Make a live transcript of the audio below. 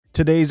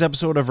Today's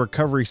episode of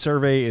Recovery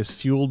Survey is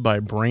fueled by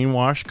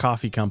Brainwash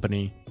Coffee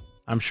Company.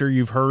 I'm sure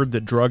you've heard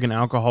that drug and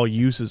alcohol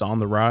use is on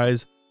the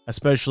rise,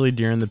 especially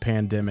during the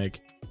pandemic,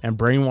 and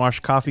Brainwash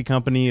Coffee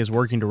Company is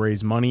working to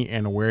raise money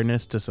and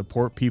awareness to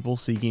support people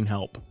seeking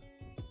help.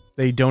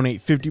 They donate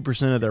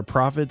 50% of their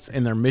profits,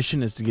 and their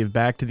mission is to give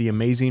back to the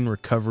amazing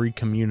recovery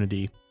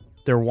community.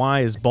 Their why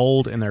is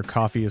bold and their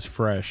coffee is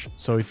fresh,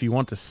 so if you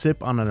want to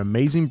sip on an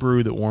amazing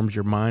brew that warms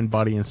your mind,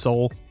 body, and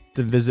soul,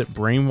 then visit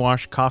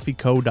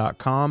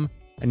brainwashcoffeeco.com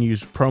and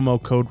use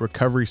promo code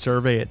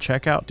RECOVERYSURVEY at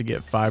checkout to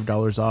get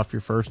 $5 off your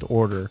first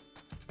order.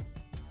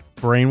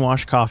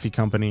 Brainwash Coffee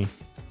Company.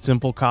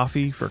 Simple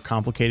coffee for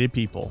complicated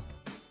people.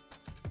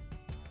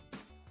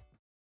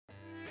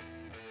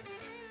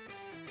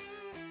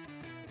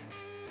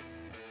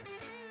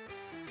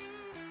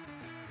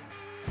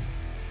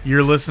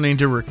 You're listening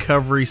to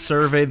Recovery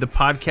Survey, the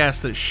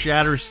podcast that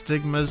shatters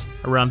stigmas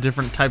around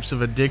different types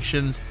of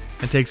addictions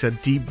and takes a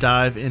deep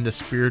dive into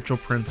spiritual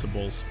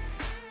principles.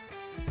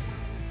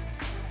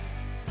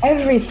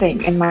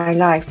 Everything in my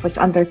life was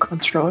under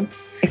control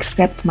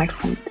except my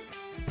food.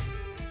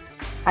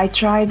 I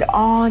tried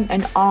on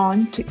and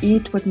on to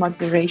eat with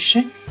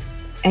moderation,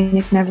 and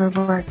it never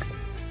worked.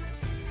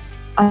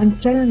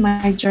 Until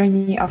my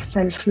journey of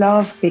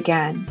self-love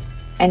began,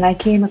 and I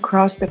came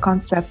across the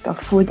concept of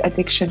food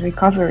addiction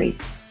recovery.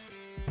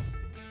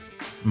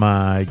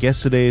 My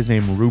guest today is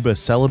named Ruba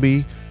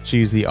Celebi.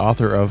 She's the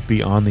author of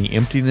Beyond the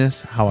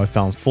Emptiness, How I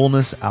Found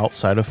Fullness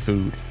Outside of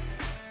Food.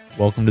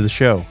 Welcome to the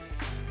show.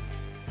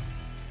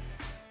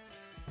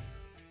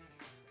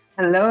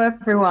 Hello,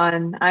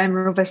 everyone. I'm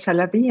Ruba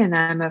Celebi, and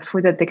I'm a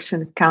food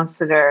addiction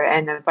counselor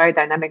and a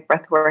biodynamic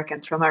breathwork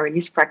and trauma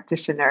release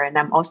practitioner. And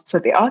I'm also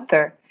the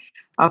author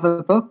of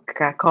a book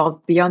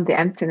called Beyond the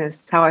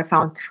Emptiness: How I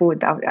Found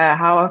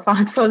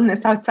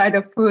Fullness Outside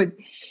of Food.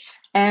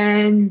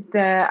 And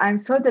I'm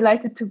so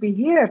delighted to be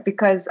here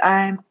because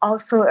I'm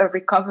also a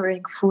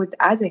recovering food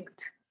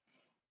addict.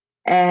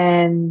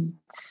 And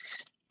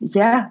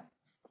yeah,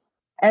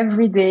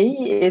 every day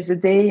is a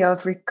day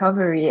of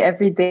recovery.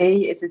 Every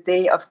day is a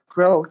day of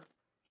growth.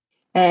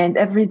 And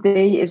every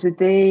day is a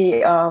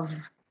day of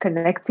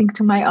connecting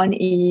to my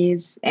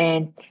unease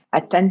and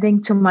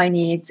attending to my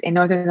needs in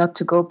order not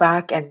to go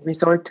back and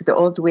resort to the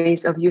old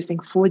ways of using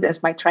food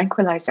as my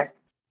tranquilizer.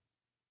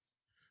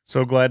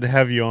 So glad to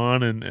have you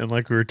on. And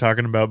like we were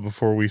talking about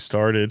before we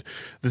started,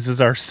 this is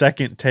our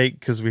second take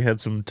because we had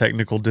some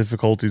technical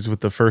difficulties with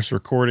the first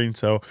recording.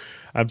 So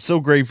I'm so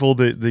grateful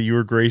that you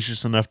were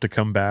gracious enough to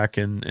come back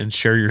and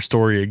share your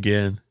story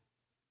again.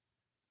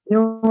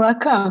 You're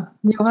welcome.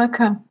 You're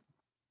welcome.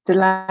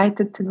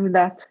 Delighted to do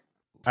that.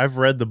 I've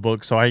read the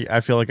book, so I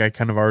feel like I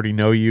kind of already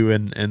know you,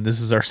 and this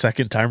is our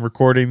second time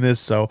recording this,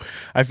 so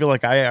I feel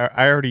like I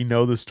already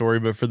know the story.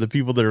 But for the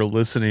people that are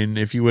listening,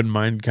 if you wouldn't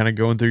mind kind of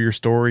going through your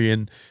story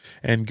and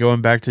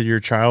going back to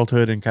your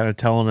childhood and kind of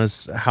telling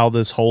us how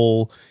the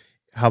whole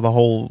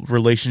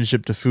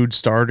relationship to food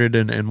started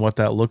and what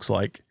that looks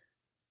like.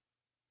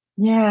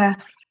 Yeah.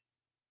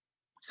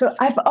 So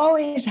I've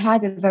always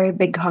had a very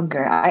big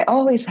hunger. I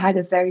always had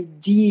a very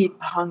deep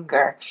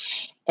hunger.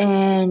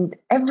 And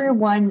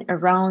everyone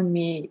around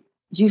me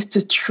used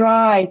to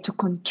try to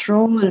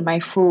control my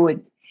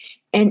food.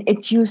 And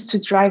it used to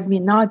drive me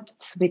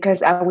nuts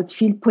because I would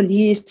feel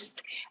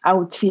policed. I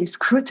would feel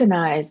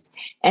scrutinized.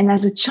 And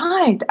as a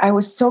child, I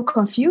was so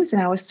confused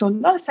and I was so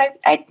lost. I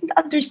didn't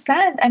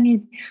understand. I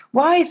mean,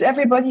 why is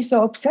everybody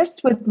so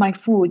obsessed with my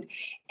food?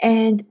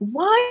 And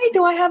why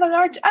do I have a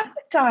large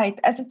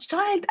appetite? As a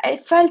child, I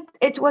felt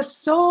it was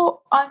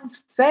so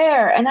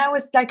unfair. And I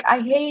was like,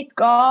 I hate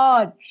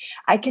God.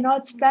 I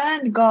cannot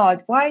stand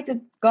God. Why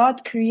did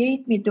God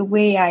create me the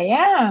way I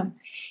am?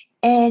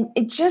 And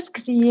it just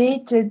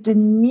created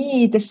in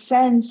me the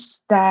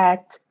sense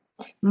that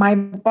my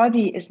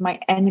body is my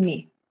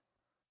enemy.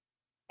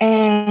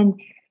 And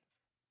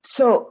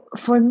so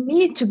for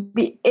me to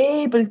be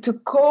able to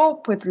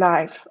cope with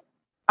life,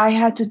 I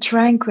had to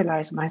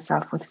tranquilize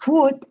myself with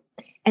food.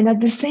 And at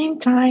the same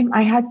time,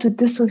 I had to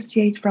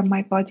dissociate from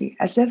my body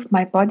as if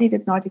my body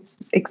did not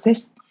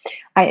exist.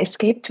 I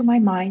escaped to my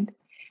mind.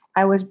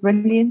 I was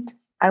brilliant.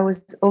 I was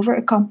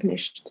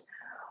overaccomplished.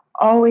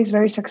 Always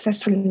very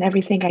successful in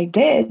everything I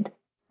did.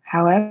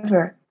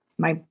 However,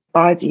 my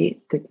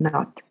body did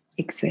not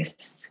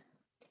exist.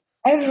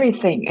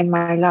 Everything in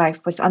my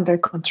life was under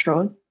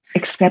control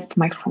except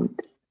my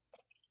food.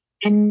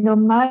 And no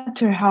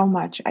matter how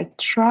much I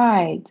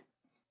tried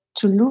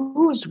to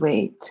lose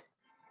weight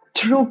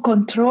through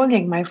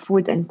controlling my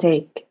food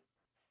intake,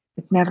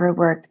 it never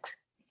worked.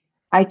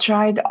 I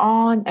tried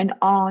on and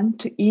on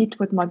to eat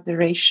with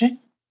moderation,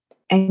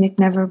 and it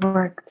never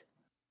worked.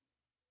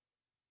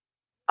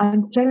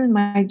 Until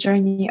my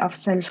journey of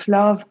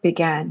self-love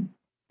began,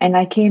 and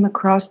I came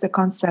across the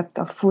concept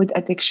of food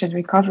addiction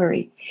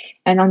recovery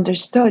and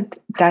understood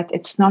that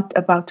it's not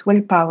about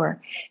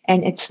willpower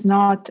and it's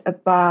not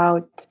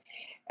about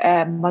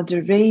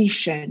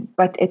moderation,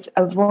 but it's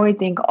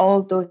avoiding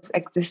all those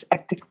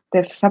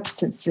addictive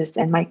substances.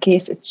 In my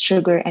case, it's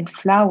sugar and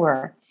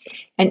flour.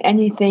 and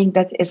anything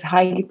that is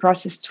highly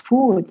processed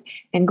food,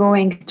 and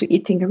going to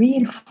eating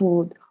real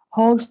food,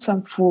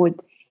 wholesome food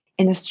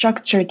in a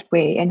structured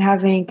way, and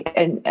having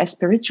a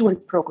spiritual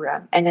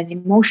program and an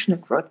emotional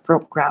growth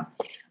program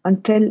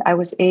until I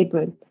was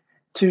able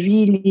to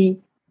really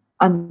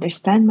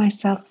understand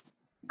myself,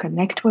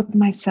 connect with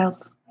myself,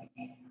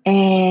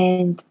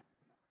 and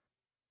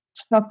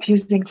stop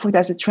using food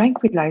as a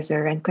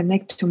tranquilizer and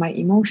connect to my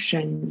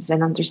emotions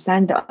and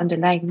understand the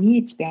underlying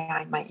needs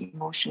behind my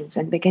emotions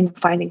and begin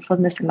finding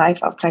fullness in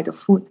life outside of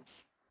food.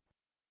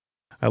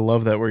 I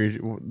love that, where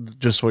you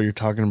just what you're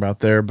talking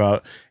about there,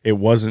 about it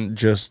wasn't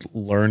just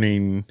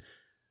learning,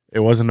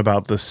 it wasn't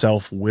about the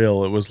self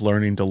will, it was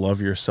learning to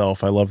love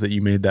yourself. I love that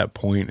you made that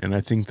point, and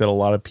I think that a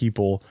lot of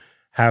people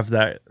have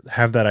that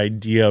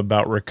idea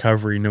about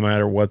recovery, no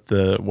matter what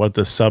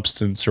the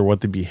substance or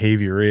what the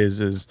behavior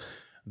is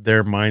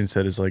their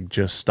mindset is like,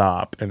 just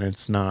stop, and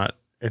it's not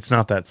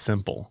that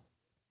simple.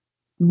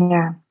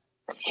 Yeah.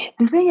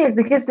 The thing is,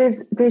 because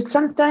there's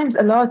sometimes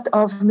a lot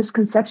of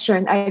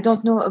misconception. I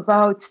don't know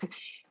about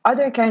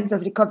other kinds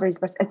of recoveries,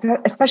 but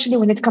especially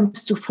when it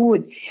comes to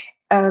food,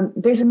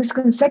 there's a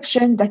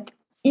misconception that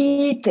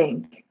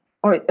eating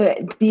or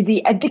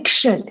the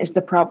addiction is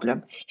the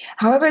problem.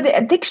 However, the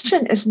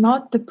addiction is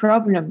not the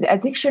problem. The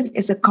addiction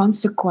is a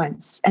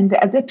consequence, and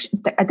the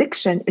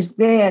addiction is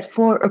there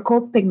for a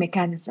coping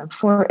mechanism,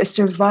 for a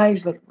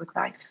survival with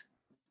life.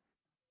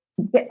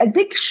 The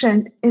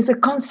addiction is a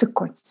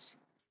consequence.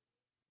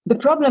 The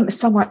problem is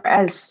somewhere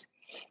else.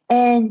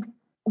 And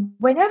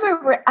whenever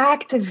we're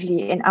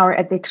actively in our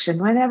addiction,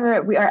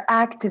 whenever we are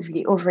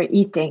actively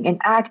overeating and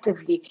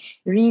actively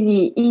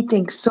really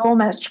eating so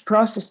much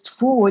processed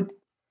food,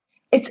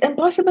 it's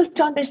impossible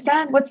to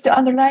understand what's the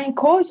underlying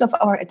cause of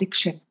our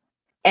addiction.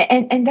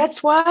 And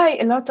that's why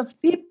a lot of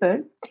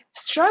people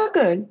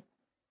struggle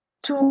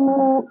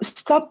to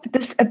stop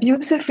this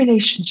abusive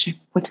relationship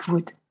with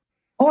food,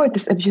 or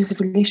this abusive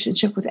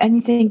relationship with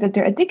anything that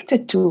they're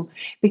addicted to,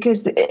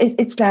 because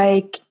it's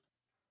like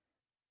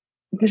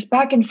this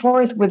back and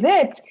forth with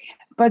it,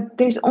 but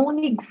there's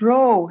only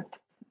growth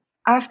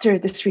after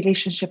this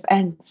relationship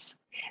ends.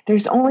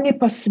 There's only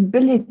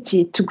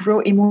possibility to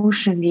grow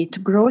emotionally, to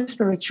grow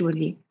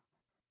spiritually,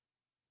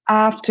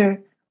 after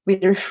we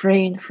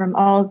refrain from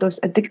all those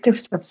addictive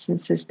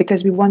substances,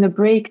 because we want to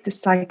break the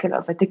cycle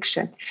of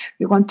addiction.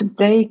 We want to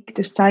break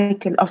the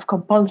cycle of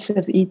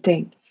compulsive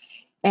eating.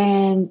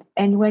 And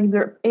when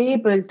we're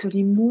able to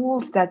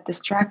remove that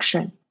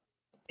distraction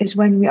is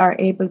when we are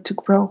able to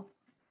grow.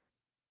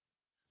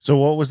 So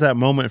what was that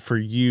moment for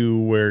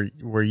you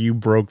where you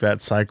broke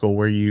that cycle,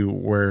 where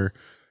you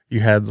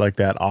had like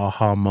that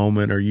aha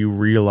moment, or you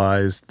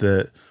realized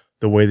that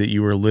the way that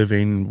you were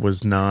living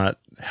was not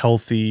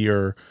healthy,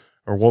 or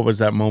what was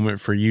that moment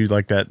for you,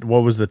 like that,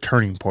 what was the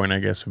turning point, I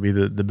guess would be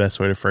the best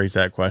way to phrase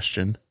that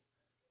question.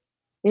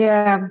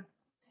 Yeah.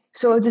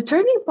 So the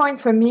turning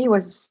point for me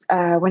was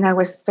when I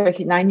was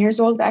 39 years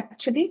old,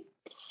 actually.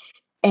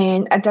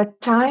 And at that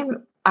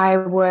time, I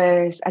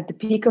was at the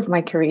peak of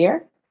my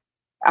career.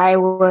 I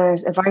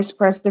was a vice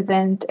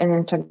president in an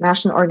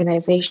international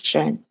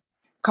organization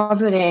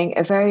covering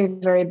a very,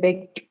 very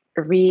big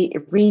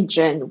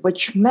region,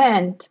 which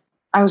meant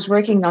I was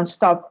working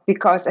nonstop,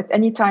 because at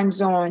any time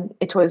zone,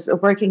 it was a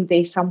working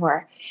day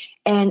somewhere.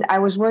 And I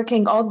was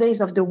working all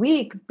days of the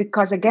week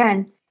because,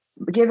 again,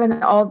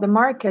 given all the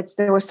markets,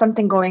 there was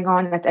something going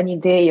on at any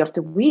day of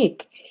the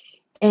week.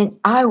 And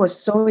I was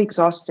so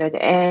exhausted.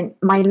 And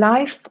my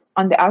life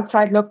on the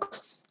outside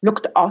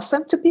looked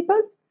awesome to people,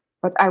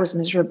 but I was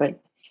miserable.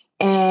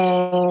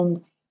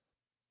 And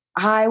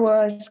I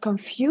was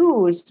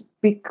confused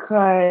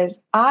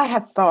because I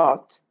had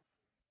thought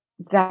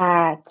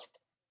that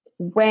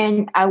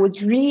when I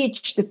would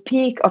reach the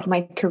peak of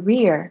my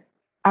career,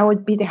 I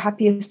would be the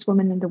happiest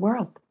woman in the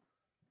world,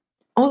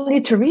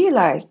 only to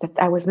realize that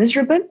I was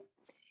miserable,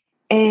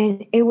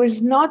 and it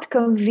was not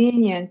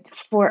convenient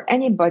for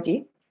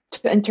anybody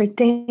to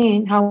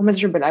entertain how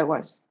miserable I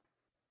was.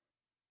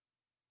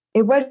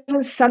 It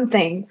wasn't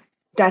something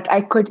that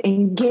I could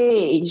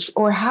engage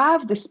or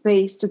have the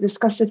space to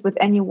discuss it with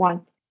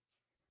anyone.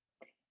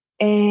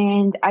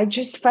 And I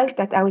just felt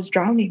that I was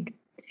drowning.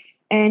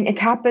 And it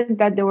happened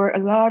that there were a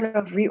lot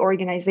of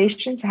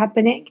reorganizations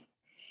happening.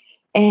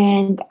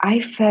 And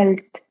I felt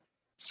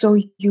so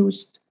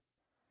used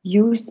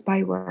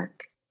by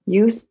work,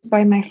 used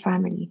by my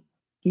family,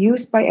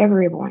 used by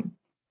everyone.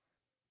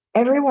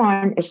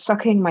 Everyone is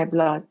sucking my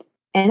blood,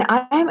 and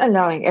I'm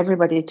allowing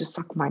everybody to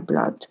suck my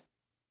blood.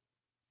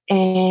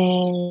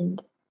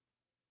 And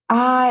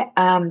I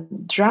am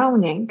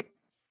drowning.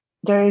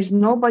 There is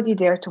nobody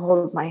there to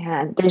hold my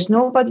hand. There's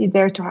nobody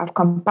there to have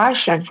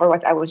compassion for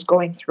what I was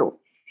going through.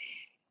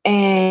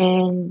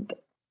 And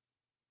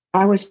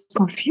I was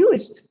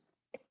confused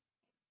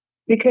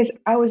because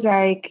I was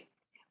like,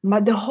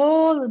 the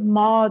whole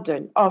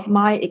model of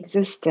my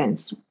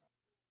existence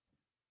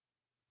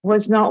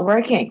was not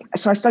working.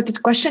 So I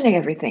started questioning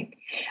everything.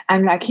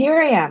 I'm like, here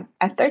I am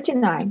at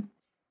 39,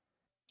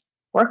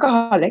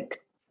 workaholic,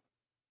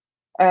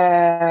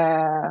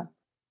 uh,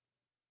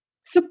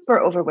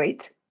 super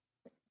overweight,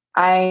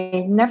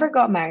 I never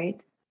got married.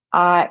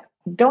 I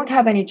don't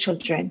have any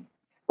children.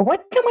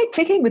 What am I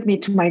taking with me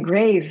to my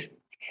grave?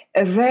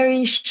 A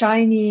very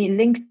shiny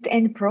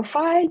LinkedIn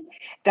profile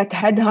that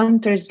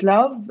headhunters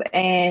love,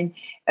 and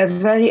a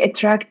very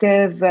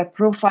attractive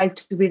profile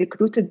to be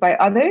recruited by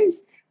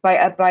others,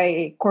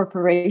 by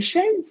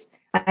corporations.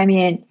 I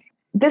mean,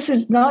 this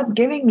is not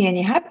giving me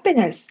any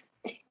happiness.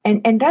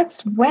 And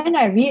that's when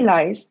I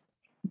realized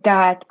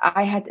that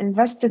I had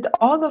invested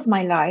all of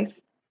my life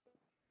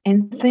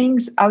in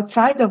things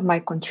outside of my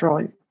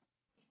control.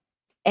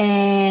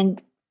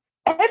 And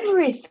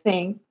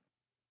everything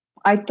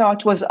I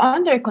thought was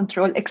under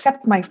control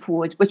except my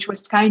food, which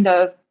was kind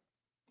of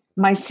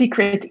my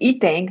secret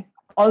eating,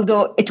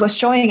 although it was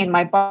showing in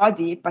my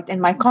body, but in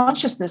my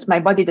consciousness, my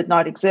body did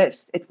not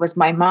exist. It was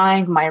my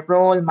mind, my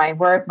role, my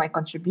work, my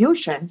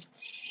contributions.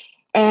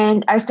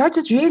 And I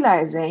started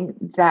realizing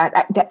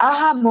that the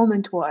aha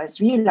moment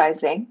was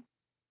realizing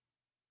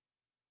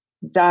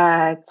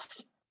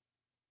that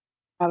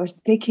I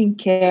was taking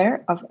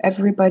care of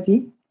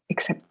everybody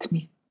except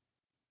me.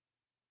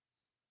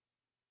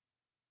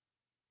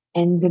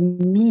 And the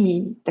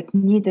me that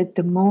needed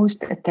the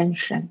most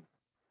attention,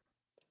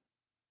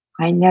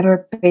 I never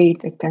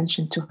paid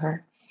attention to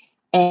her.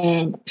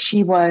 And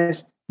she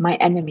was my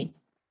enemy.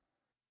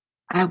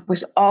 I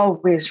was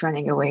always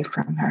running away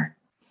from her.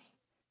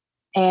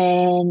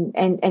 And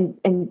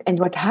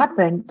what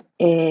happened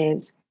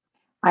is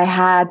I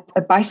had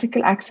a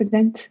bicycle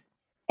accident.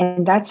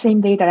 And that same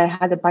day that I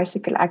had a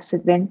bicycle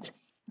accident,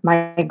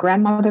 my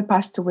grandmother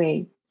passed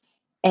away.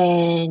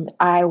 And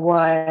I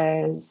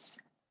was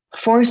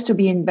forced to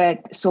be in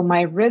bed. So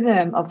my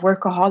rhythm of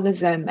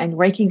workaholism and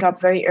waking up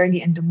very early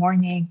in the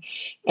morning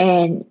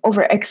and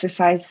over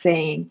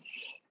exercising,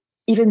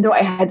 even though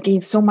I had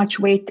gained so much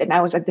weight and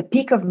I was at the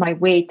peak of my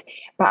weight,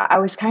 but I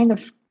was kind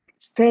of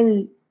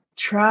still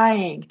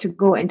trying to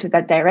go into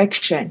that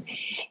direction.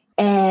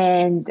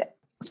 And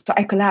so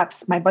I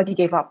collapsed. My body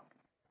gave up.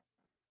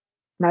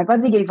 My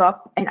body gave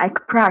up and I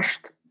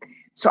crashed.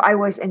 So I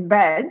was in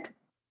bed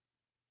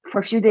for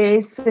a few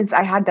days since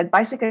I had that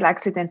bicycle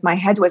accident. My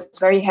head was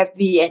very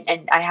heavy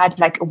and I had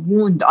like a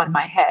wound on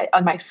my head,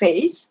 on my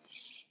face.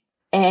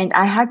 And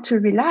I had to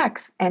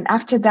relax. And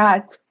after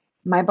that,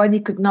 my body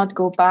could not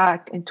go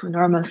back into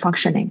normal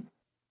functioning.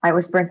 I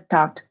was burnt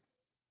out.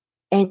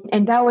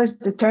 And that was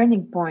the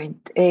turning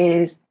point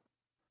is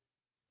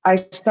I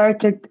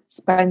started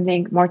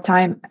spending more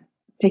time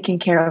taking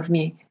care of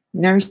me,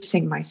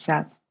 nursing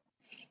myself.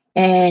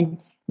 And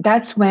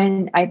that's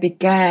when I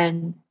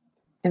began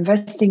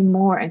investing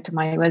more into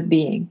my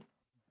well-being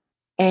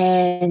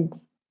and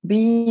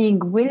being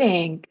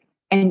willing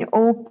and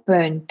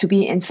open to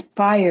be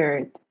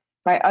inspired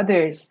by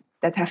others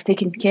that have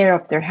taken care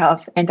of their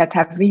health and that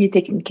have really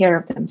taken care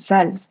of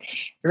themselves,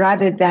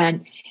 rather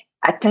than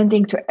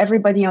attending to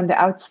everybody on the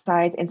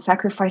outside and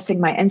sacrificing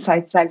my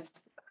inside self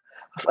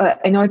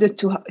in order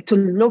to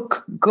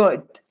look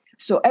good.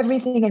 So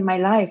everything in my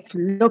life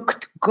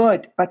looked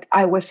good, but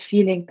I was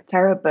feeling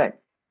terrible.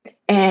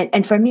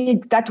 And for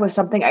me, that was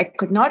something I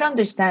could not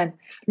understand.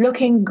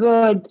 Looking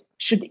good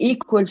should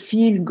equal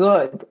feel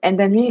good. And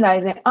then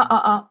realizing,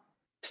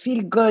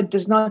 feel good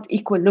does not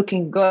equal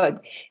looking good.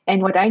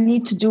 And what I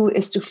need to do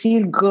is to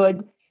feel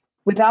good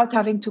without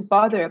having to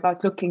bother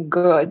about looking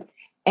good.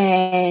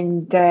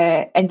 And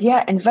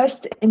yeah,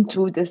 invest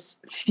into this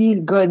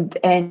feel good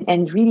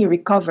and really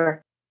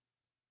recover.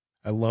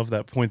 I love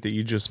that point that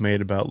you just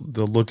made about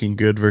the looking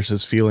good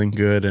versus feeling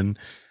good. And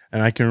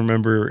I can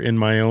remember in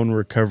my own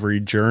recovery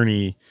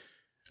journey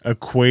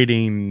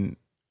equating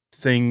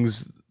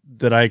things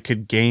that I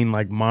could gain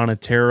like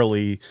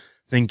monetarily,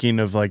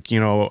 thinking of like, you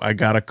know, I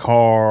got a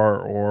car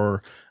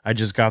or I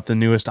just got the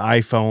newest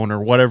iPhone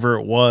or whatever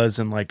it was,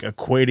 and like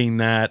equating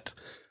that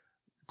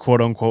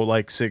quote unquote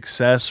like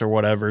success or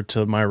whatever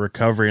to my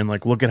recovery, and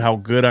like look at how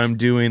good I'm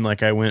doing.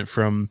 Like I went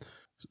from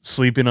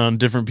sleeping on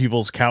different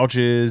people's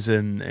couches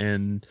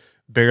and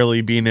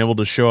barely being able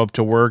to show up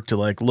to work to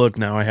like, look,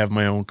 now I have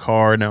my own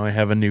car, now I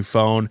have a new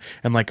phone,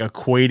 and like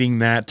equating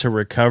that to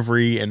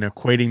recovery and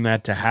equating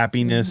that to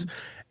happiness.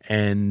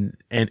 And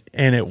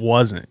it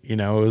wasn't, you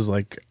know, it was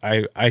like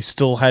I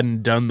still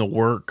hadn't done the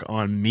work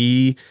on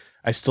me.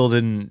 I still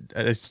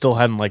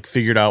hadn't like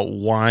figured out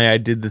why I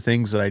did the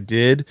things that I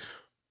did.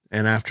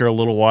 And after a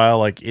little while,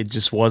 like it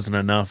just wasn't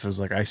enough. It was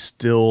like I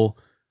still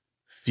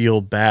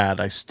feel bad.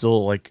 I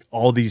still like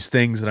all these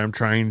things that I'm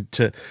trying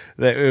to,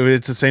 that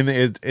it's the same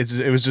thing.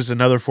 It was just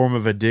another form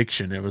of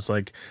addiction. It was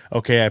like,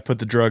 okay, I put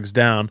the drugs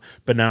down,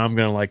 but now I'm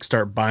going to like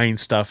start buying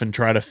stuff and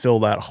try to fill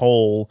that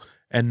hole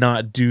and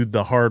not do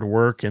the hard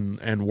work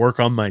and work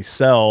on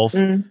myself.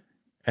 And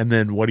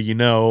then what do you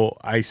know?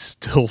 I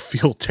still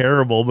feel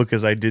terrible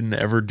because I didn't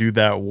ever do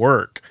that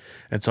work.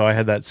 And so I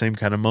had that same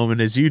kind of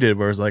moment as you did,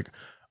 where it's like,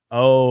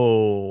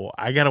 oh,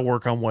 I got to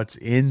work on what's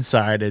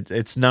inside.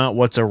 It's not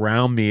what's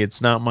around me. It's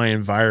not my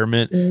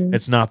environment.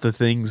 It's not the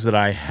things that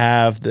I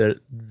have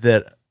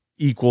that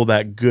equal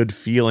that good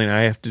feeling.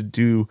 I have to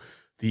do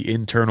the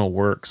internal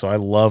work. So I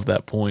love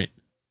that point.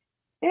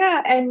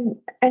 Yeah, and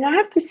I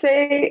have to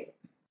say,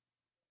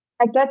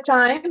 At that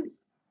time,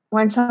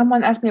 when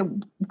someone asked me,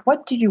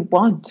 "What do you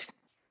want?"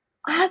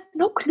 I had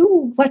no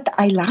clue what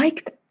I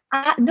liked.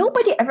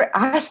 Nobody ever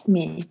asked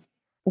me,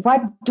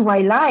 "What do I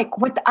like?"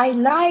 What I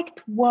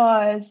liked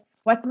was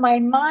what my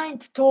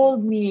mind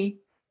told me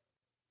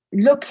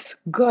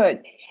looks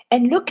good.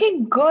 And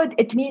looking good,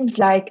 it means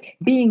like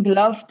being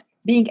loved,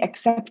 being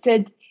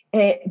accepted,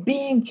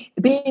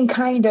 being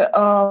kind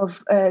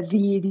of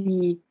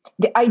the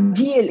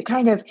ideal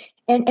kind of,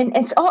 and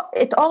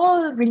it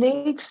all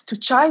relates to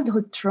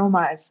childhood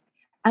traumas.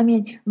 I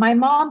mean, my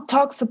mom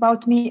talks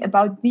about me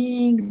about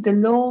being the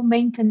low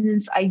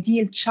maintenance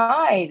ideal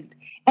child,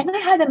 and I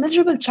had a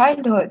miserable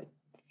childhood.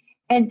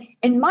 And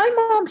in my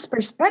mom's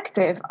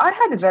perspective, I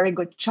had a very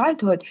good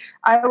childhood.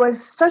 I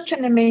was such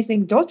an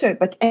amazing daughter.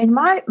 But in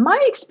my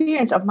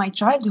experience of my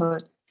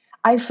childhood,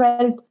 I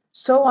felt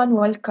so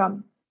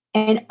unwelcome.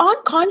 And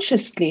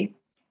unconsciously,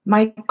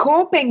 my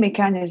coping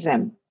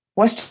mechanism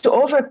was to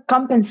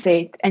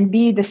overcompensate and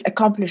be this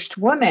accomplished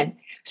woman.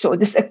 So,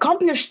 this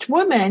accomplished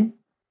woman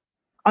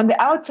on the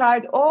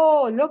outside,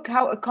 oh, look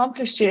how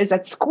accomplished she is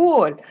at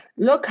school.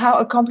 Look how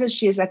accomplished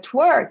she is at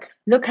work.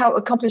 Look how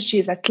accomplished she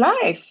is at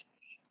life.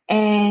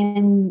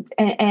 And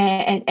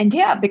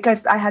yeah,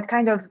 because I had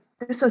kind of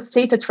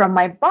dissociated from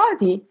my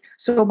body,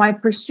 so my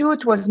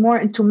pursuit was more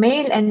into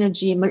male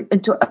energy,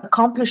 into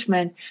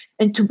accomplishment,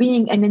 into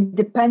being an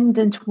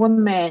independent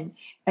woman,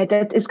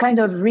 that is kind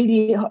of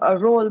really a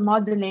role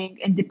modeling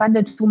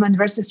independent woman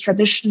versus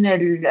traditional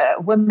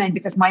women,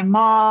 because my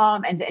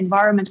mom and the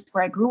environment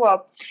where I grew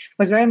up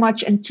was very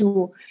much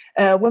into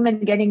women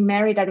getting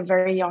married at a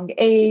very young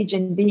age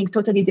and being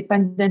totally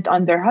dependent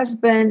on their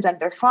husbands and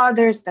their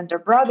fathers and their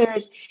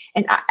brothers.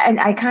 And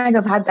I kind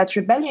of had that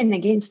rebellion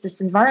against this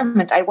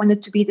environment. I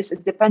wanted to be this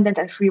independent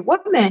and free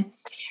woman,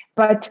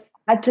 but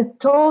at a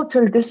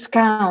total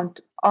discount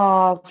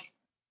of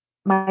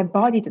my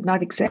body did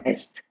not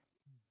exist.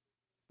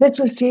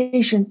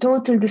 Dissociation,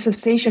 total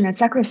dissociation and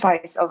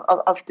sacrifice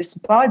of this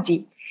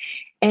body.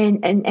 And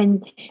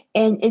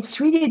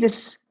it's really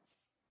this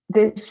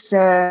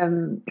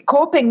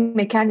coping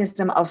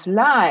mechanism of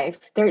life.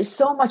 There is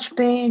so much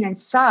pain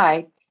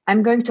inside.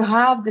 I'm going to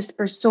have this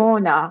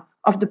persona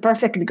of the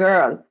perfect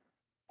girl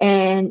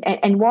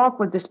and walk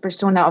with this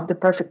persona of the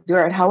perfect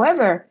girl.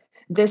 However,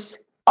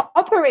 this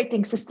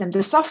operating system,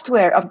 the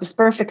software of this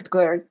perfect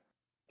girl,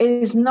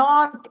 is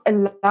not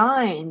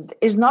aligned,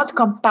 is not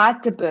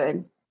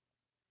compatible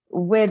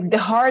with the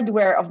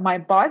hardware of my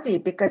body,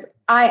 because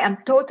I am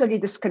totally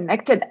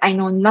disconnected. I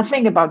know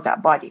nothing about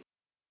that body.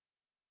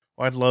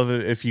 Well, I'd love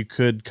it if you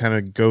could kind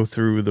of go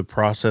through the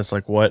process.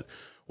 Like, what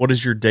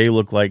does your day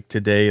look like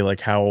today?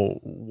 Like,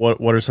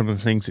 what are some of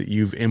the things that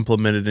you've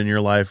implemented in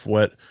your life?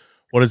 What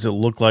does it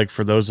look like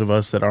for those of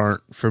us that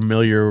aren't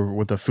familiar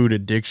with the food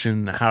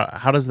addiction?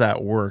 How does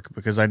that work?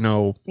 Because I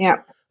know,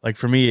 Yeah. like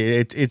for me,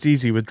 it's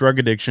easy with drug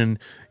addiction.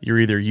 You're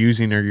either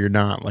using or you're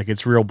not. Like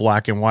it's real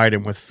black and white.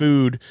 And with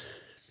food,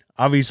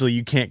 obviously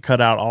you can't cut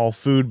out all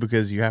food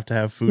because you have to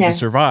have food to Yeah.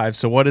 survive.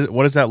 So what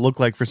does that look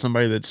like for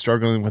somebody that's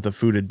struggling with a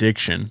food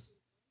addiction?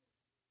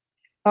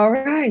 All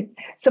right.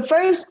 So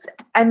first,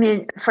 I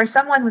mean, for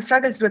someone who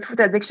struggles with food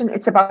addiction,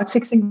 it's about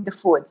fixing the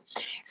food.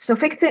 So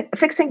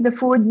fixing the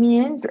food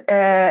means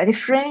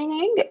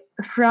refraining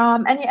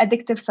from any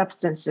addictive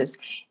substances.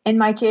 In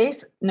my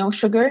case, no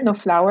sugar, no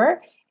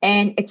flour,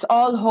 and it's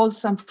all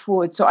wholesome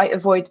food. So I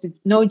avoid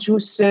no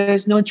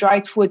juices, no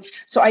dried food.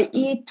 So I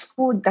eat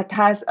food that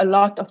has a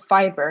lot of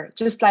fiber,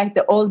 just like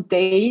the old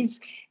days,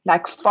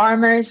 like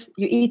farmers.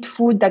 You eat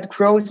food that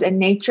grows in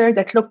nature,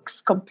 that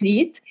looks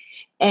complete.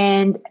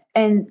 And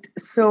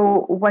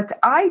so what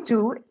I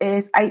do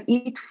is I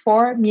eat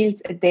 4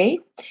 meals a day,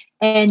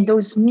 and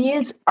those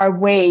meals are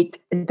weighed.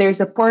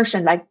 There's a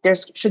portion, like there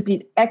should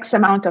be X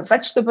amount of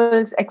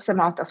vegetables, X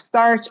amount of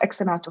starch,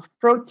 X amount of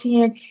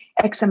protein,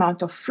 X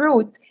amount of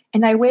fruit,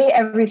 and I weigh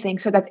everything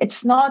so that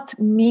it's not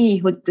me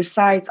who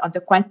decides on the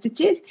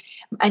quantities,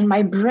 and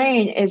my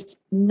brain is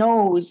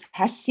knows,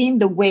 has seen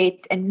the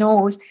weight and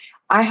knows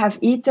I have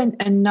eaten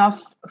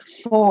enough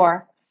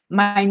for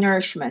my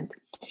nourishment.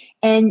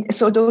 And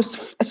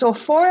so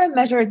 4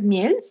 measured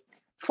meals,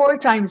 4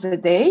 times a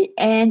day.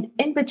 And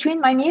in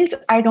between my meals,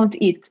 I don't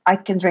eat. I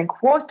can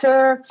drink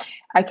water.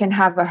 I can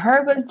have a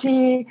herbal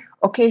tea.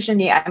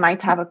 Occasionally, I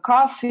might have a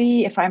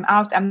coffee. If I'm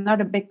out, I'm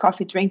not a big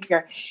coffee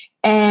drinker.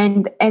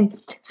 And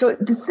so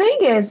the thing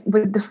is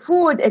with the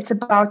food, it's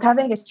about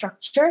having a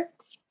structure.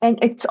 And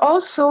it's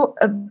also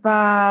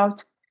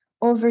about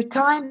over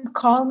time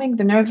calming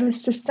the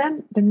nervous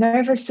system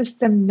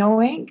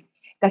knowing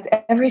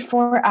that every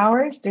 4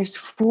 hours there's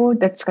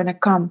food that's going to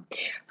come.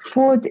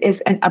 Food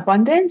is an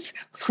abundance.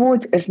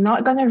 Food is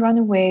not going to run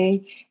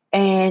away.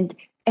 And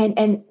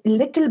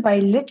little by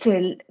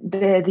little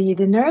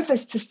the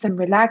nervous system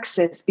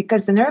relaxes,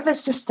 because the nervous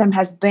system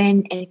has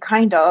been in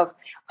kind of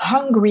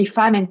hungry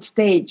famine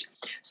stage.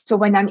 So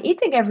when I'm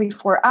eating every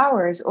 4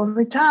 hours,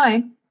 over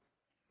time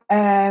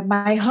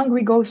my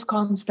hungry ghost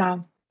calms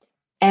down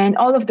and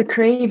all of the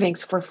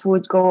cravings for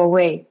food go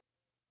away.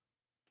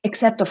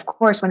 Except, of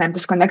course, when I'm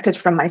disconnected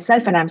from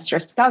myself and I'm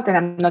stressed out and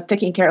I'm not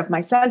taking care of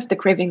myself, the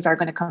cravings are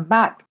going to come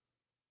back.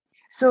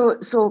 So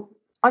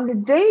on a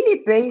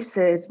daily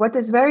basis, what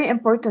is very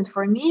important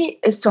for me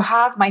is to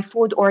have my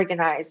food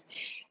organized.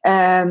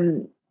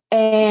 And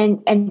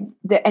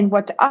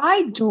what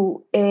I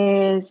do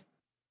is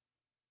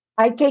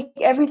I take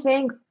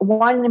everything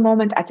one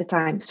moment at a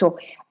time. So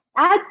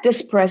at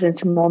this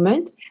present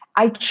moment,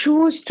 I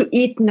choose to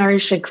eat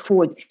nourishing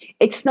food.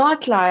 It's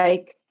not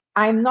like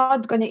I'm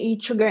not going to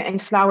eat sugar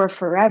and flour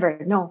forever.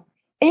 No.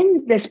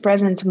 In this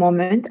present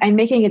moment, I'm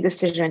making a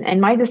decision,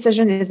 and my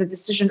decision is a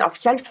decision of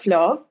self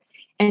love.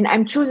 And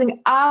I'm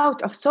choosing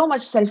out of so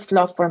much self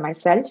love for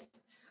myself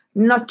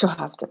not to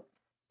have them.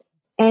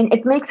 And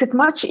it makes it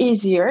much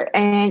easier,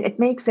 and it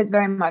makes it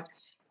very much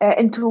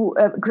into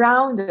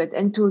grounded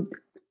into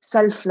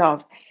self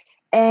love.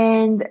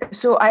 And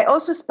so I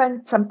also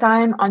spent some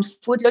time on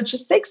food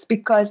logistics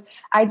because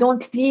I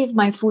don't leave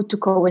my food to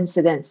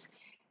coincidence.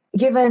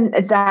 Given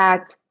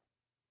that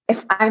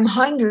if I'm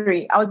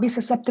hungry, I'll be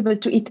susceptible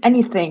to eat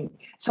anything.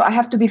 So I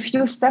have to be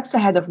few steps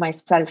ahead of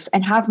myself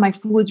and have my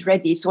food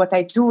ready. So what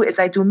I do is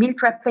I do meal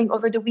prepping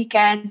over the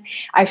weekend.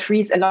 I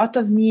freeze a lot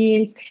of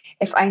meals.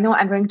 If I know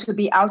I'm going to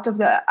be out of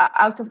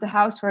the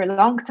house for a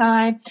long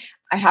time,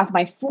 I have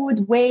my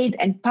food weighed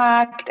and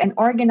packed and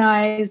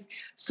organized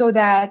so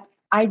that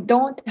I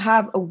don't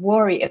have a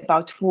worry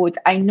about food.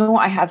 I know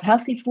I have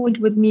healthy food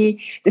with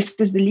me. This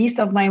is the least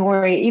of my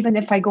worry. Even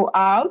if I go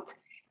out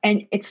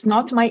and it's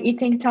not my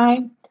eating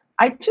time,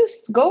 I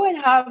just go and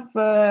have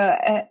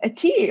a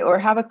tea or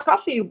have a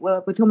coffee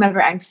with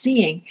whomever I'm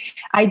seeing.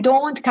 I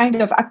don't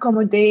kind of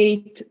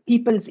accommodate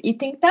people's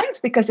eating times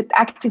because it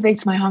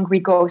activates my hungry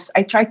ghost.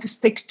 I try to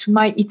stick to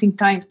my eating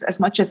times as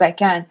much as I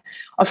can.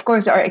 Of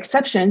course, there are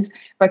exceptions,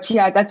 but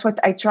yeah, that's what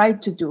I try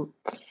to do.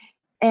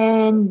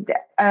 And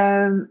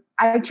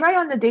I try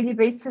on a daily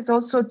basis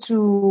also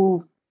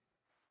to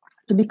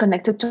be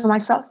connected to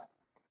myself.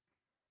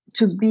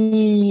 To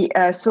be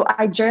so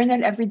I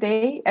journal every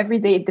day. Every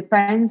day it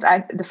depends.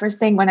 The first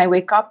thing when I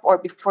wake up or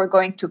before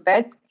going to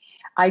bed,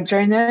 I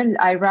journal.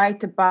 I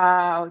write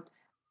about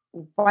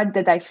what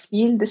did I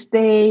feel this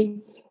day,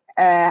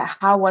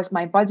 how was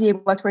my body,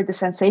 what were the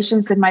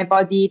sensations in my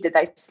body, did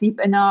I sleep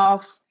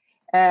enough,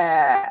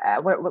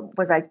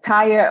 was I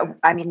tired?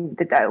 I mean,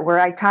 were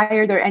I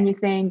tired or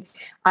anything?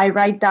 I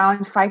write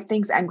down 5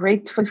 things I'm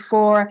grateful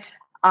for.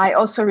 I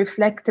also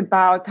reflect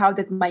about how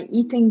did my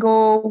eating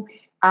go.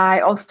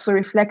 I also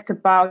reflect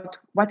about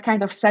what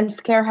kind of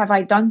self-care have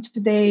I done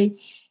today.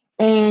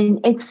 And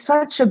it's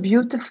such a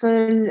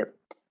beautiful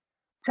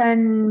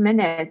 10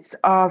 minutes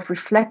of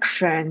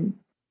reflection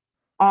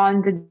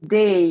on the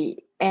day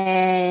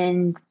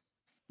and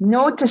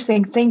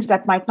noticing things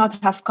that might not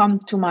have come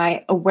to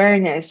my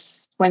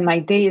awareness when my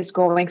day is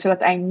going so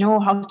that I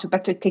know how to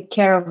better take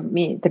care of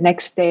me the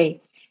next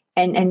day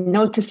and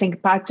noticing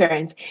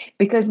patterns.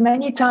 Because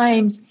many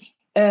times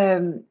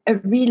a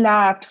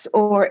relapse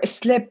or a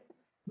slip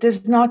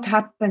does not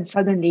happen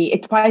suddenly.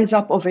 It piles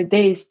up over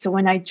days. So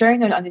when I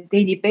journal on a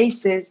daily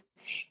basis,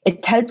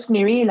 it helps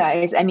me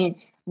realize, I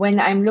mean, when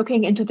I'm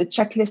looking into the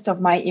checklist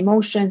of my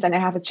emotions and I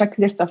have a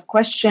checklist of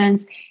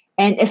questions,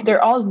 and if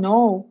they're all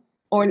no,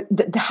 or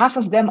the half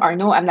of them are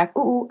no, I'm like,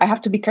 ooh, I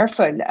have to be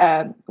careful.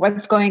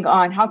 What's going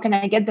on? How can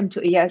I get them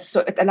to a yes?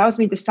 So it allows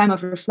me this time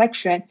of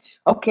reflection.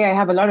 Okay, I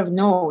have a lot of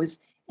no's.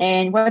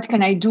 And what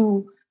can I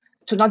do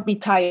to not be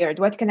tired?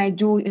 What can I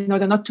do in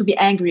order not to be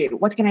angry?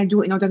 What can I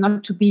do in order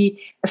not to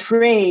be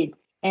afraid?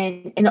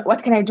 And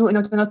what can I do in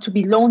order not to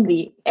be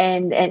lonely?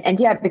 And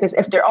yeah, because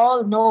if they're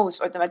all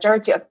no's or the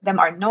majority of them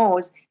are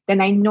no's,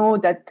 then I know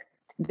that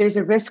there's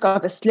a risk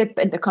of a slip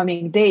in the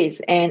coming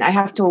days, and I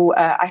have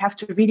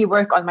to really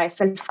work on my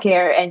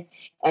self-care and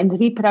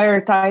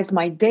reprioritize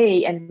my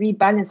day and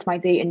rebalance my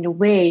day in a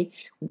way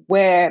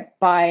where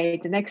by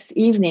the next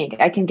evening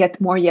I can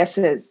get more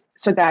yeses,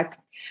 so that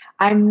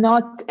I'm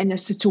not in a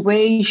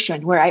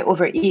situation where I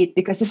overeat,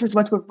 because this is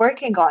what we're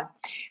working on.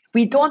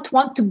 We don't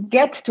want to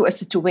get to a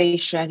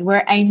situation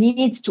where I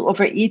need to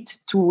overeat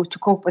to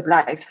cope with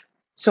life.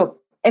 So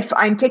if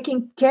I'm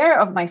taking care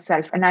of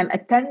myself and I'm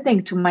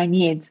attending to my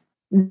needs,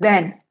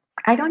 then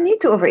I don't need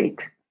to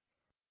overeat.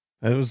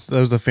 That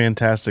was a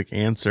fantastic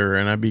answer,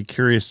 and I'd be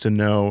curious to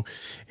know,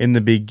 in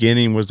the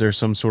beginning, was there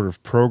some sort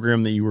of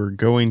program that you were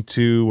going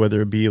to,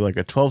 whether it be like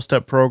a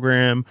 12-step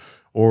program,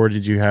 or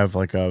did you have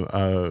like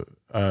a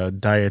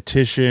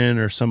dietitian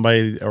or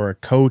somebody or a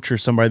coach or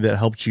somebody that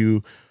helped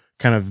you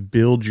kind of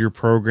build your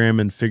program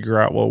and figure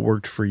out what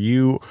worked for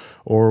you,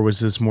 or was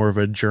this more of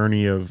a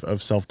journey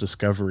of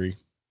self-discovery?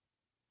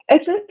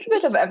 It's a little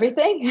bit of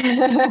everything.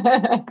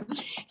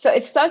 So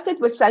it started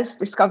with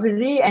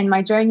self-discovery and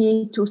my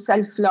journey to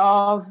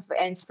self-love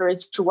and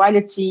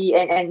spirituality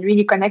and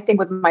really connecting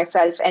with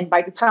myself. And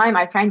by the time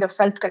I kind of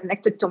felt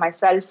connected to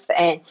myself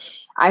and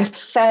I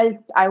felt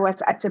I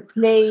was at a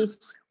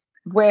place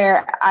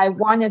where I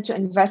wanted to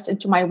invest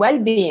into my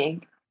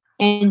well-being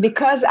And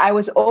because I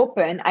was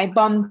open, I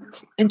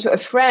bumped into a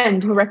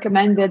friend who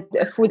recommended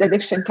a food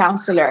addiction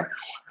counselor.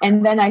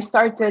 And then I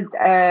started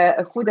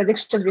a food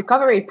addiction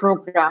recovery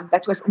program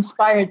that was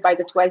inspired by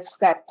the 12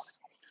 steps.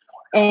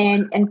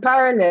 And in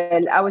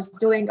parallel, I was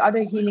doing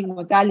other healing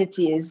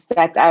modalities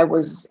that I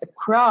was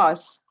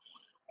across.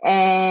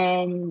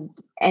 And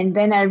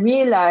then I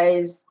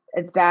realized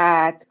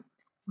that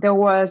there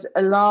was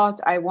a lot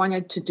I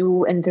wanted to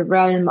do in the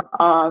realm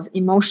of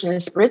emotional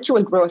and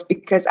spiritual growth,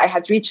 because I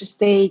had reached a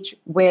stage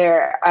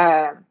where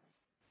I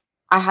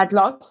had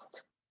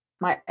lost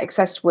my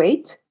excess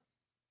weight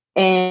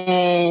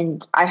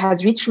and I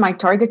had reached my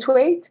target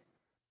weight.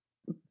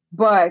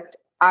 But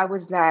I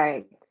was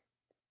like,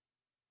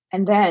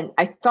 and then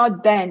I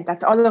thought then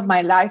that all of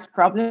my life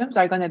problems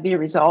are going to be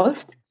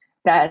resolved,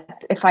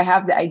 that if I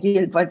have the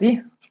ideal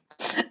body,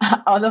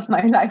 all of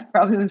my life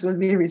problems will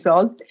be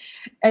resolved.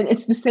 And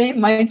it's the same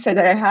mindset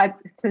that I had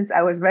since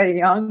I was very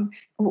young.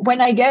 When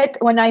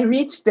I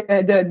reach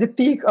the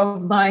peak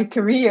of my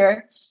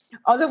career,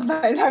 all of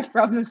my life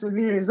problems will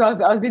be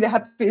resolved. I'll be the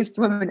happiest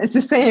woman. It's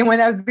the same when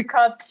I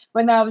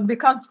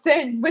become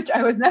thin, which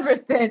I was never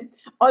thin.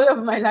 All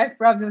of my life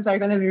problems are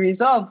going to be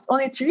resolved.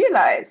 Only to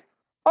realize,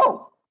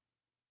 oh,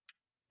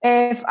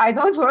 if I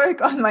don't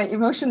work on my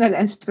emotional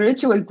and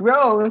spiritual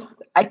growth,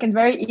 I can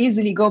very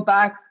easily go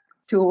back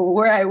to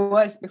where I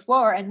was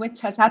before, and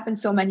which has happened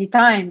so many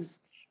times.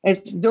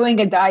 It's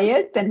doing a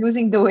diet and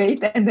losing the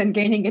weight and then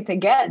gaining it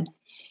again.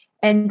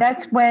 And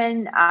that's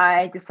when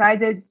I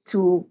decided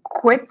to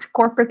quit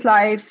corporate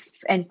life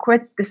and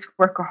quit this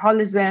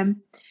workaholism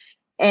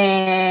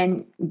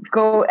and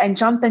go and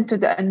jump into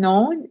the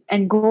unknown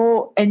and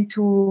go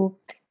into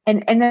an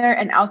inner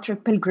and outer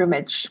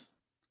pilgrimage.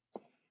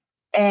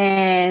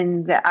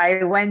 And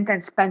I went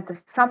and spent the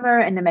summer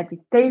in a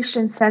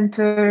meditation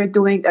center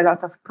doing a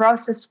lot of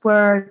process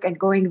work and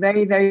going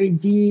very, very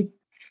deep,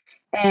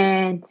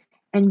 and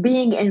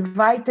being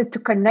invited to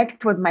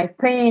connect with my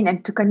pain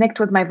and to connect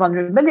with my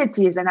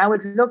vulnerabilities. And I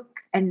would look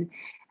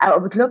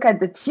at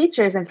the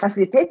teachers and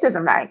facilitators.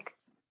 I'm like,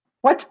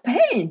 what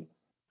pain?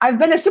 I've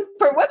been a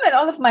superwoman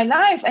all of my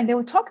life. And they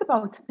would talk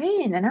about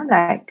pain. And I'm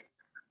like,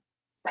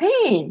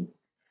 pain?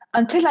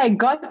 Until I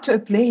got to a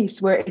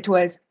place where it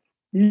was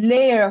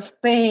layer of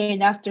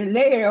pain after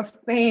layer of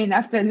pain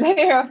after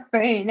layer of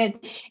pain,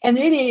 and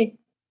really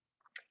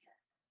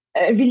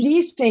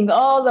releasing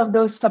all of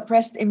those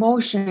suppressed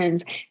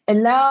emotions,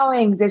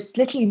 allowing this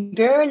little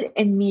girl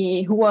in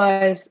me who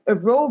was a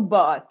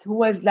robot, who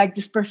was like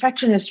this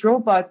perfectionist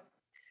robot,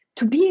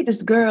 to be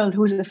this girl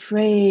who's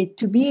afraid,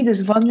 to be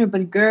this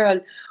vulnerable girl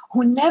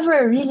who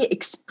never really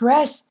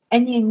expressed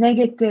any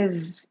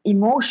negative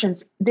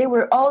emotions. They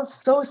were all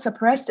so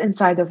suppressed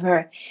inside of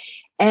her.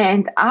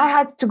 And I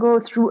had to go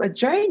through a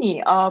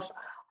journey of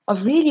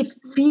really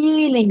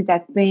feeling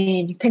that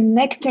pain,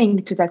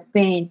 connecting to that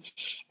pain,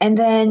 and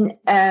then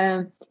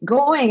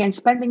going and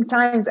spending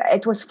time.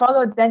 It was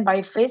followed then by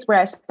a phase where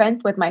I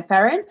spent with my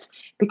parents,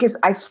 because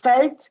I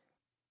felt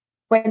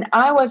when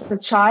I was a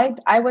child,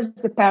 I was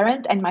the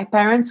parent and my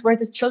parents were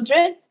the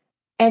children.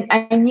 And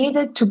I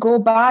needed to go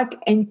back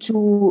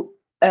into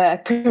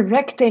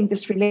correcting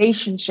this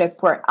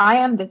relationship where I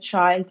am the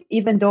child,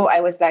 even though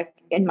I was like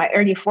in my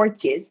early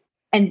 40s.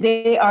 And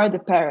they are the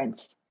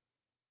parents.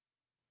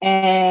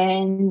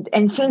 And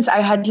since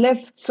I had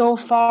lived so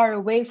far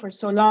away for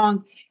so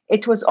long,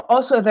 it was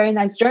also a very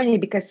nice journey,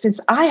 because since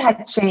I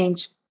had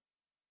changed,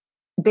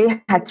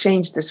 they had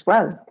changed as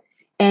well.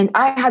 And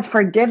I had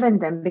forgiven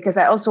them, because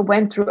I also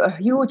went through a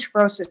huge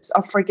process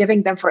of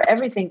forgiving them for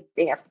everything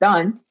they have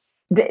done.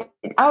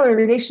 Our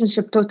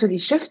relationship totally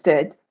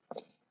shifted,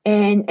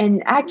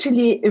 and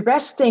actually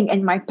resting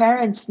in my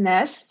parents'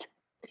 nest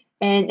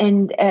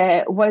and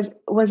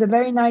was a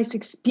very nice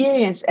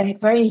experience, a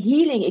very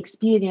healing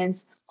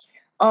experience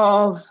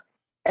of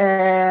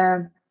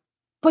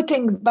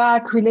putting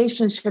back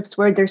relationships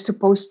where they're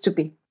supposed to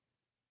be.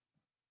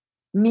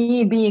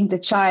 Me being the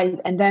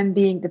child and them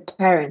being the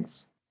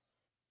parents.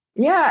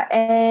 Yeah,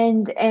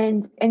 and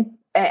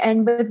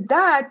with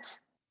that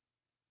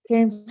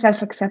came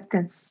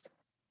self-acceptance,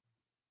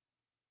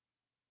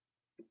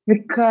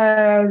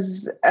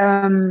 because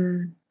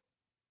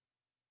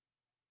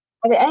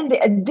at the end,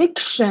 the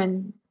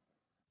addiction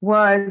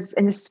was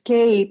an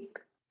escape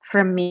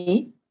from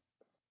me.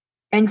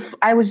 And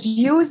I was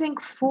using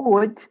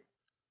food to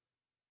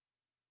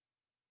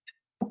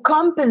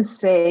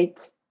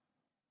compensate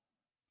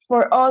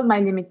for all my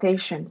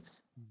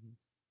limitations. Mm-hmm.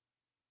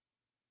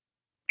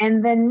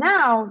 And then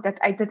now that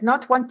I did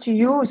not want to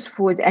use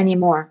food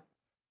anymore,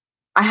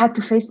 I had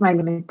to face my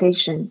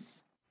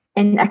limitations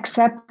and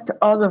accept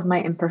all of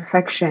my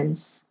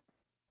imperfections.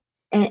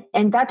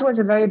 And that was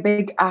a very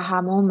big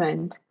aha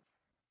moment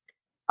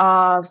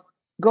of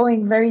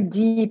going very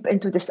deep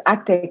into this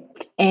attic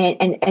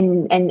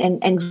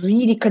and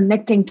really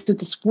connecting to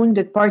this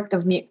wounded part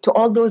of me, to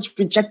all those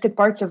rejected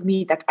parts of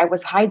me that I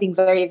was hiding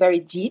very, very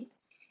deep,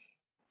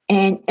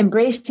 and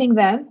embracing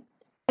them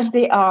as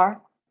they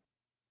are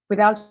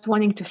without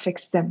wanting to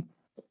fix them.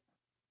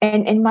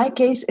 And in my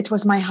case, it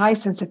was my high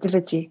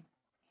sensitivity.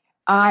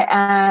 I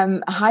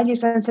am highly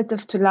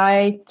sensitive to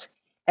light.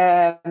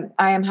 I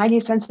am highly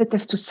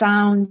sensitive to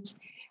sounds.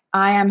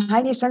 I am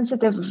highly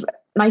sensitive.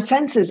 My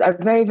senses are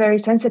very, very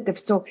sensitive.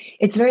 So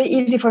it's very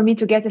easy for me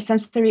to get a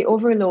sensory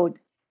overload.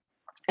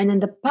 And in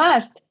the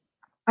past,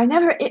 I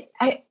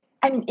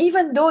mean,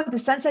 even though the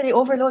sensory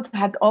overload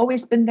had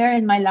always been there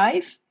in my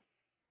life,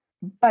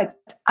 but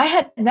I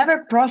had never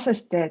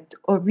processed it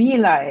or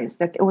realized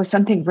that it was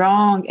something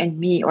wrong in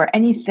me or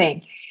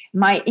anything.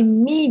 My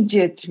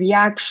immediate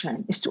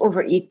reaction is to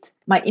overeat.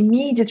 My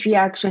immediate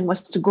reaction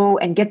was to go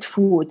and get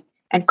food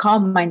and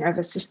calm my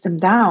nervous system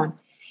down.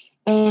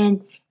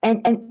 And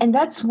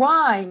that's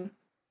why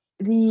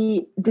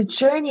the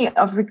journey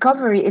of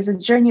recovery is a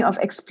journey of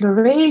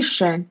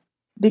exploration,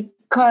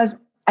 because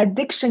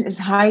addiction is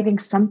hiding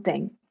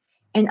something.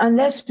 And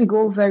unless we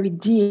go very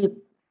deep,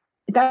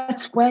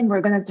 that's when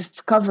we're going to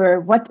discover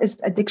what is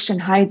addiction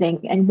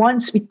hiding. And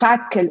once we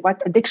tackle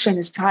what addiction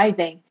is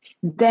hiding,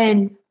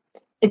 then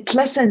it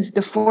lessens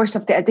the force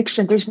of the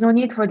addiction. There's no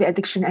need for the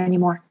addiction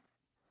anymore.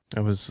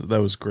 That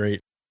was great.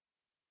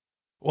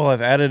 Well,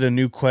 I've added a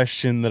new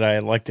question that I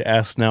like to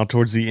ask now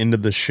towards the end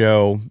of the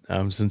show,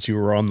 since you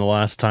were on the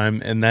last time,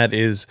 and that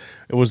is: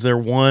 was there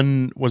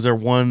one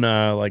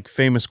like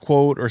famous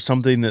quote or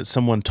something that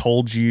someone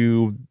told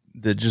you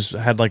that just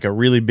had like a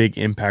really big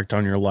impact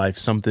on your life,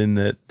 something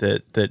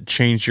that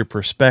changed your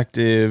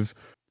perspective?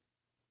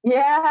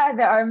 Yeah,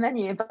 there are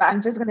many, but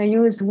I'm just going to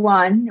use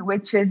one,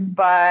 which is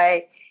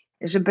by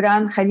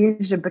Khalil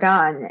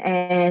Gibran,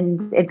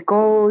 and it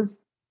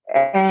goes,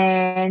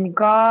 and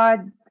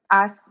God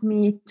asked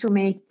me to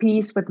make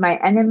peace with my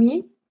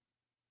enemy.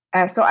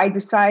 So I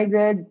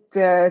decided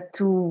to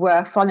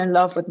fall in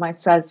love with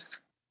myself.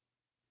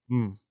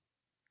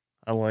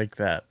 I like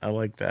that.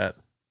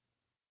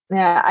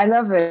 Yeah, I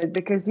love it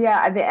because,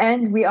 at the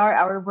end, we are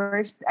our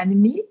worst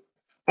enemy.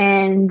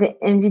 And the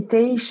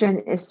invitation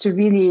is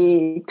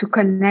to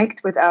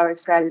connect with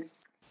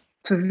ourselves,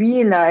 to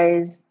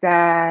realize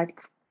that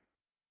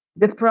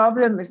the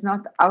problem is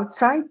not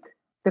outside.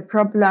 The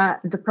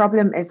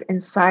problem is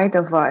inside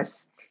of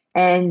us.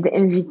 And the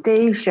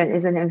invitation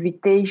is an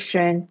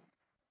invitation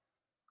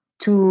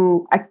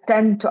to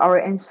attend to our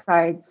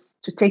insides,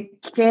 to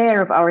take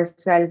care of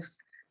ourselves,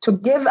 to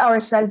give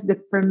ourselves the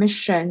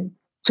permission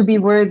to be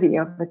worthy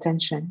of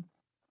attention,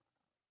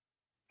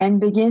 and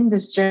begin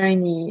this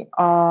journey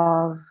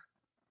of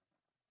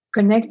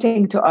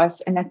connecting to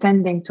us and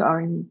attending to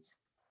our needs.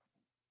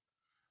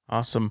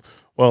 Awesome.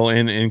 Well,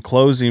 in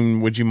closing,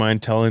 would you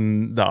mind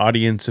telling the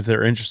audience, if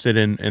they're interested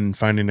in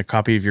finding a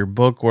copy of your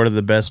book, what are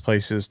the best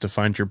places to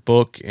find your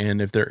book?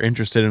 And if they're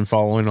interested in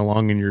following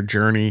along in your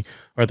journey,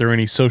 are there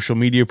any social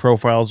media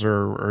profiles,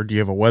 or do you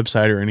have a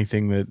website or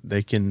anything that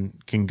they can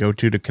go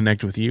to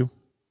connect with you?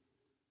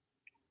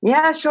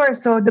 Yeah, sure.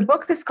 So the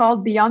book is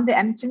called Beyond the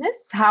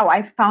Emptiness: How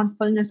I Found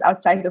Fullness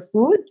Outside of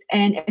Food,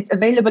 and it's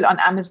available on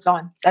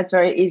Amazon. That's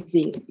very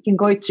easy. You can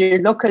go to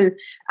your local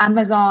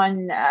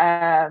Amazon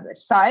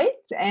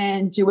site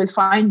and you will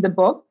find the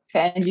book,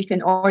 and you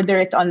can order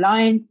it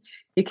online.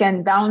 You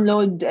can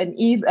download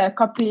a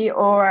copy,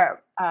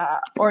 or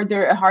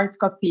order a hard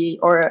copy,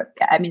 or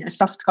a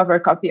soft cover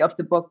copy of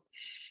the book.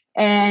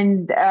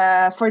 And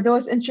for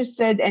those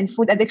interested in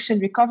food addiction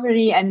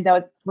recovery and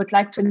that would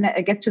like to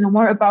get to know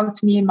more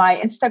about me, my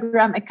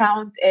Instagram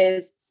account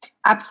is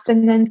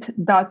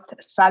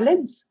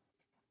abstinent.salads.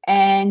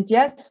 And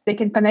yes, they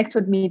can connect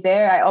with me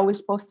there. I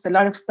always post a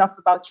lot of stuff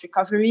about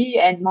recovery,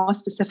 and more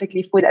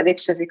specifically food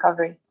addiction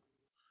recovery.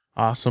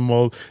 Awesome.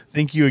 Well,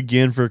 thank you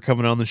again for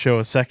coming on the show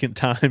a second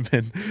time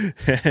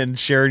and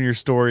sharing your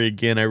story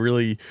again. I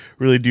really,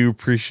 really do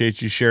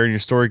appreciate you sharing your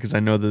story, because I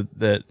know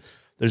that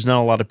there's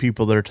not a lot of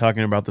people that are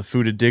talking about the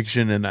food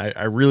addiction, and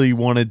I really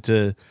wanted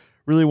to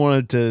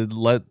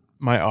let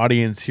my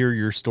audience hear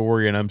your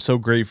story, and I'm so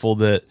grateful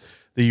that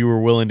you were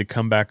willing to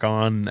come back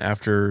on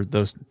after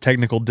those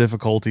technical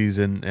difficulties,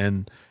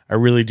 and I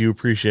really do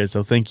appreciate it.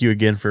 So thank you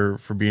again for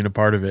being a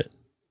part of it.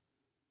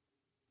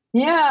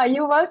 Yeah,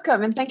 you're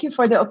welcome, and thank you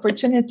for the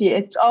opportunity.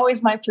 It's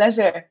always my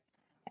pleasure,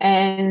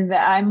 and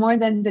I'm more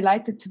than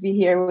delighted to be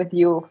here with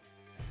you.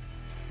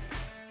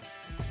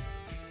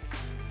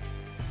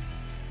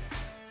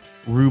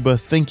 Ruba,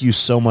 thank you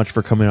so much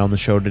for coming on the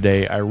show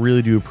today. I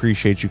really do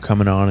appreciate you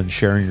coming on and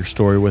sharing your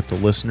story with the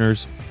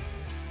listeners.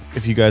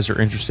 If you guys are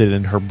interested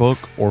in her book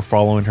or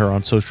following her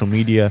on social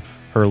media,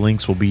 her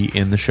links will be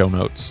in the show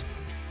notes.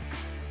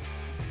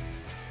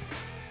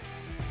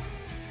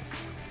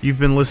 You've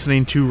been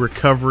listening to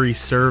Recovery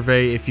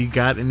Survey. If you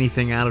got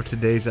anything out of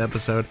today's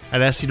episode,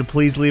 I'd ask you to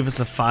please leave us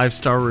a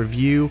 5-star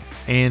review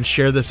and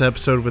share this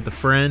episode with a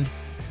friend.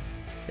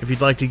 If you'd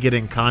like to get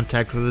in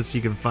contact with us, you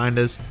can find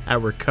us at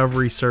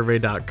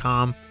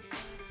recoverysurvey.com.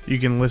 You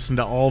can listen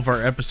to all of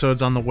our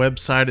episodes on the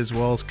website, as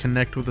well as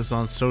connect with us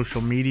on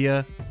social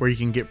media, where you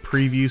can get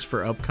previews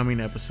for upcoming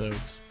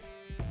episodes.